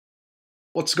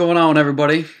What's going on,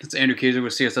 everybody? It's Andrew Kaiser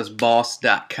with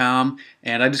CSSBoss.com,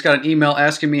 and I just got an email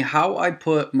asking me how I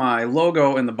put my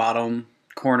logo in the bottom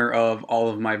corner of all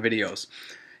of my videos.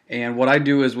 And what I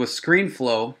do is with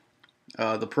ScreenFlow,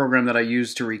 the program that I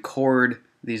use to record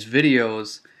these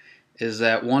videos, is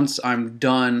that once I'm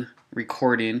done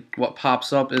recording, what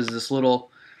pops up is this little,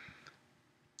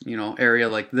 area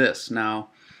like this. Now,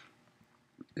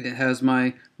 it has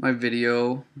my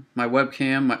video, my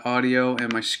webcam, my audio,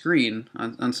 and my screen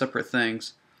on separate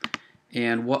things.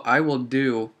 And what I will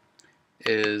do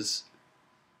is,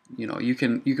 you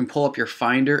can pull up your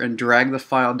Finder and drag the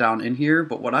file down in here.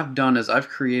 But what I've done is I've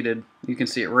created, you can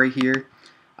see it right here.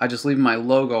 I just leave my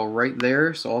logo right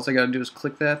there. So all I got to do is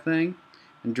click that thing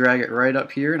and drag it right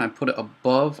up here, and I put it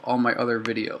above all my other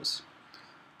videos.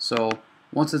 So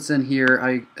once it's in here,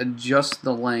 I adjust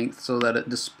the length so that it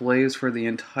displays for the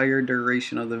entire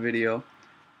duration of the video.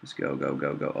 Just go, go,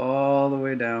 go, go all the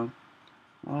way down.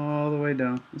 All the way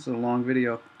down. This is a long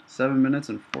video. 7 minutes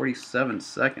and 47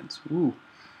 seconds. Ooh.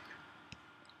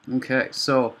 Okay,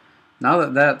 so now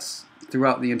that that's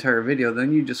throughout the entire video,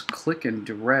 then you just click and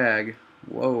drag.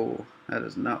 Whoa, that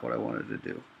is not what I wanted to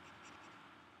do.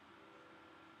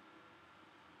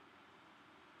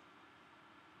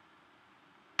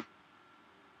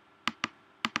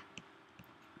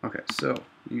 Okay, so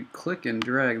you click and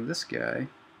drag this guy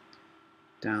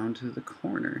down to the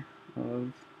corner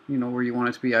of, where you want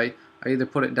it to be. I either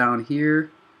put it down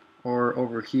here or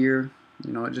over here.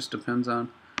 It just depends on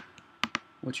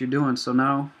what you're doing. So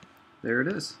now, there it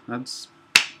is. That's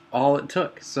all it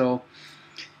took. So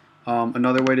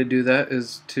another way to do that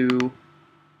is to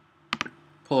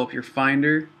pull up your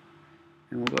Finder,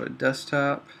 and we'll go to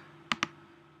Desktop,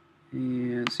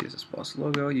 and CSS Boss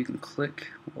logo. You can click.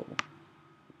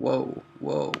 Whoa,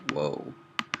 whoa, whoa.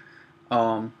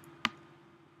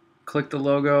 Click the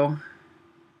logo,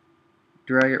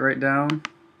 drag it right down.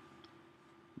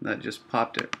 That just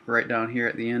popped it right down here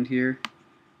at the end here.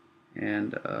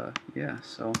 And yeah,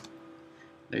 so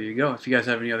there you go. If you guys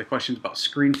have any other questions about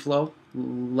ScreenFlow,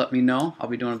 let me know. I'll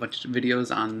be doing a bunch of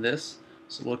videos on this,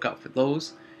 so look out for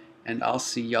those. And I'll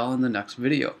see y'all in the next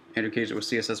video. Andrew Kaiser with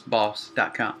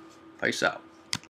CSSBoss.com. Peace out.